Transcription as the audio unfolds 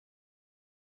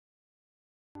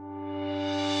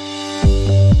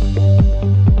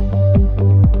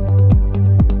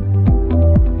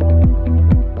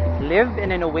Live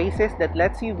in an oasis that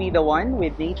lets you be the one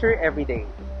with nature every day.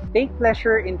 Take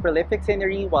pleasure in prolific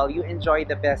scenery while you enjoy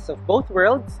the best of both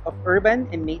worlds of urban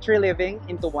and nature living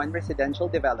into one residential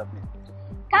development.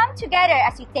 Come together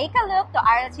as we take a look to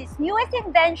RLC's newest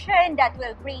invention that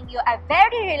will bring you a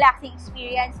very relaxing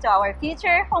experience to our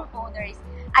future homeowners.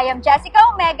 I am Jessica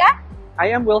Omega. I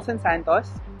am Wilson Santos,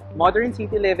 Modern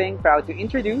City Living, proud to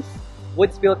introduce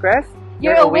Woodsville Crest,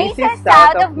 your oasis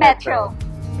south of Metro.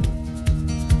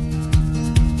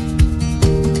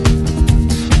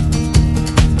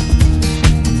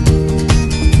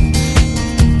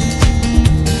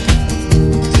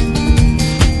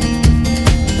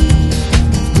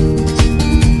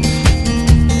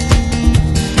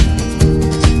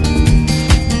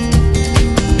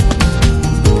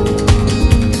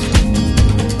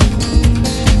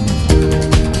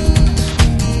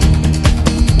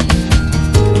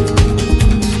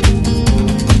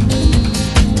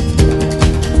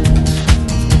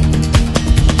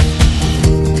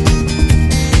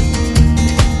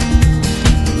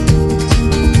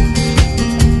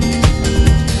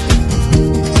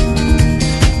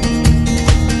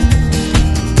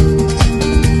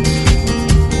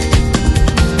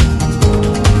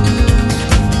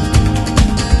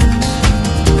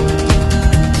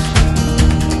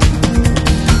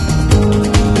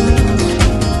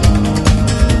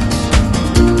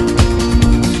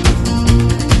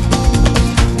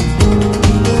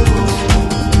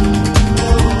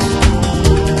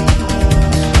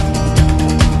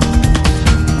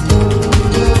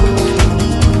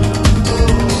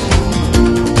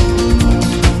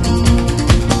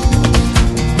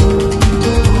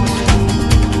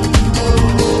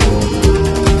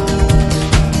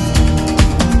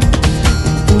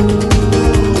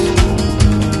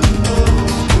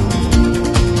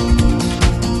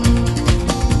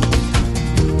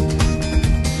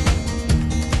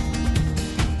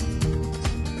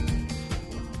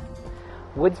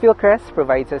 Woodsville Crest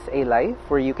provides us a life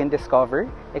where you can discover,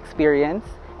 experience,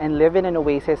 and live in an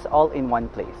oasis all in one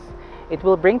place. It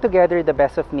will bring together the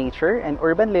best of nature and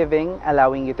urban living,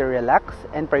 allowing you to relax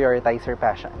and prioritize your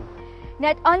passion.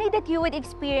 Not only that you would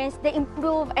experience the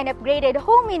improved and upgraded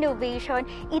home innovation,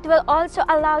 it will also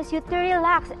allow you to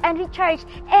relax and recharge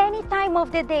any time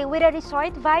of the day with a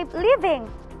resort vibe living.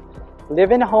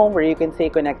 Live in a home where you can stay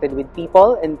connected with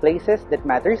people and places that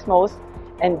matters most,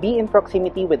 and be in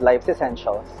proximity with life's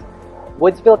essentials.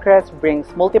 Woodsville Crest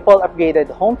brings multiple upgraded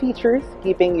home features,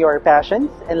 keeping your passions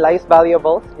and life's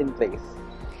valuables in place.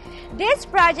 This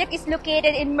project is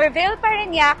located in Merville,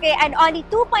 Parañaque and only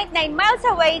 2.9 miles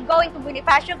away going to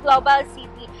Bonifacio Global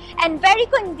City, and very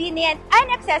convenient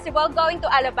and accessible going to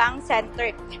Alabang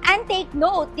Center. And take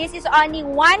note, this is only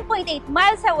 1.8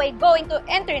 miles away going to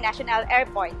International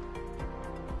Airport.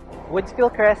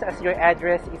 Woodsville Crest as your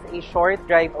address is a short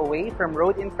drive away from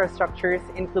road infrastructures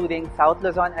including South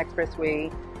Luzon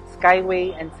Expressway,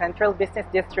 Skyway, and central business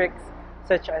districts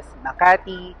such as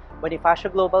Makati, Bonifacio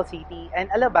Global City, and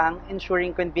Alabang,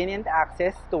 ensuring convenient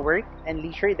access to work and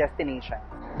leisure destinations.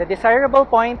 The desirable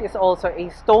point is also a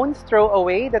stone's throw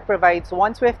away that provides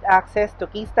one-swift access to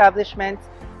key establishments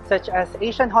such as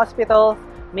Asian hospitals,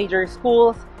 major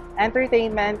schools,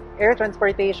 entertainment, air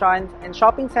transportation, and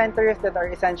shopping centers that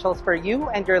are essentials for you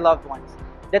and your loved ones.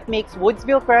 That makes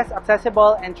Woodsville Crest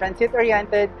accessible and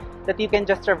transit-oriented, that you can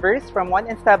just traverse from one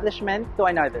establishment to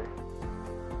another.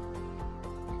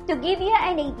 To give you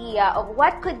an idea of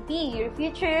what could be your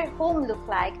future home look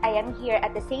like, I am here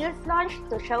at the sales launch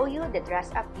to show you the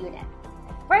dress-up unit.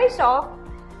 First off,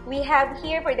 we have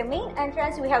here for the main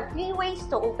entrance, we have 3 ways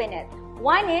to open it.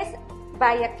 One is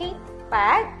via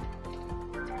keypad.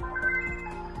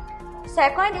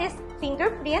 Second is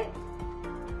fingerprint.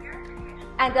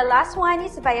 And the last one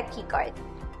is via keycard.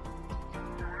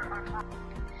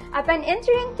 Upon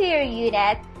entering to your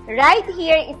unit, right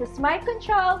here is a smart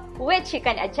control which you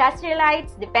can adjust your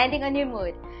lights depending on your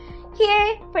mood.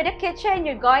 Here, for the kitchen,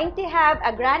 you're going to have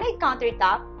a granite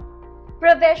countertop,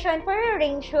 provision for a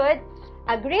range hood,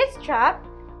 a grease trap,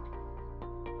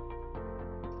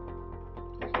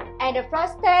 and a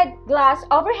frosted glass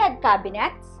overhead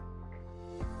cabinets.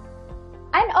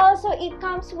 And also, it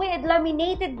comes with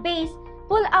laminated base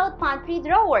pull-out pantry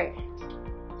drawer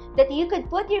that you could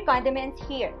put your condiments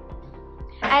here.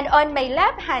 And on my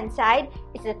left-hand side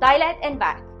is the toilet and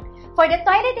bath. For the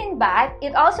toilet and bath,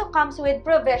 it also comes with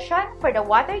provision for the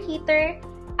water heater,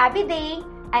 a bidet,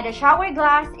 and a shower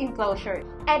glass enclosure.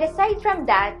 And aside from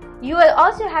that, you will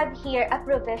also have here a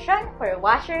provision for a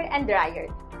washer and dryer.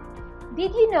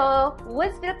 Did you know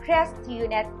Woodsville Crest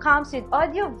unit comes with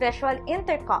audio-visual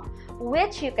intercom,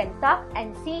 which you can talk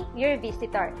and see your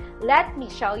visitor? Let me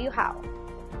show you how.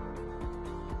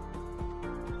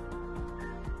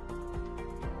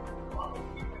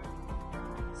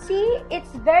 See,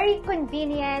 it's very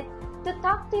convenient to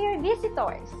talk to your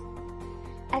visitors.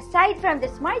 Aside from the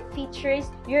smart features,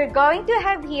 you're going to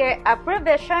have here a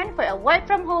provision for a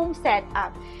work-from-home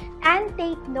setup. And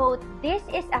take note, this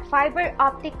is a fiber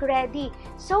optic ready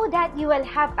so that you will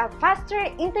have a faster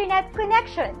internet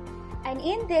connection. And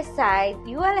in this side,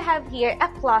 you will have here a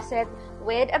closet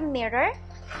with a mirror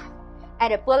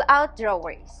and a pull-out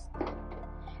drawers.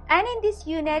 And in this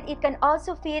unit, it can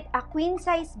also fit a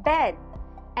queen-size bed.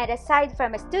 And aside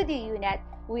from a studio unit,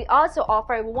 we also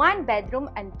offer 1 bedroom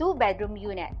and 2 bedroom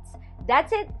units.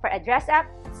 That's it for a dress-up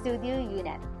studio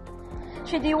unit.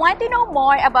 Should you want to know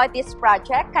more about this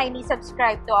project, kindly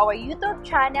subscribe to our YouTube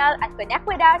channel and connect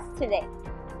with us today.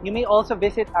 You may also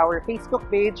visit our Facebook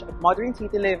page at Modern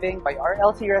City Living by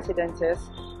RLC Residences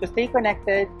to stay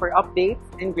connected for updates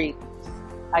and great news.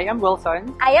 I am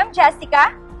Wilson. I am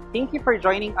Jessica. Thank you for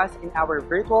joining us in our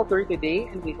virtual tour today,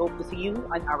 and we hope to see you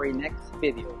on our next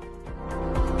video.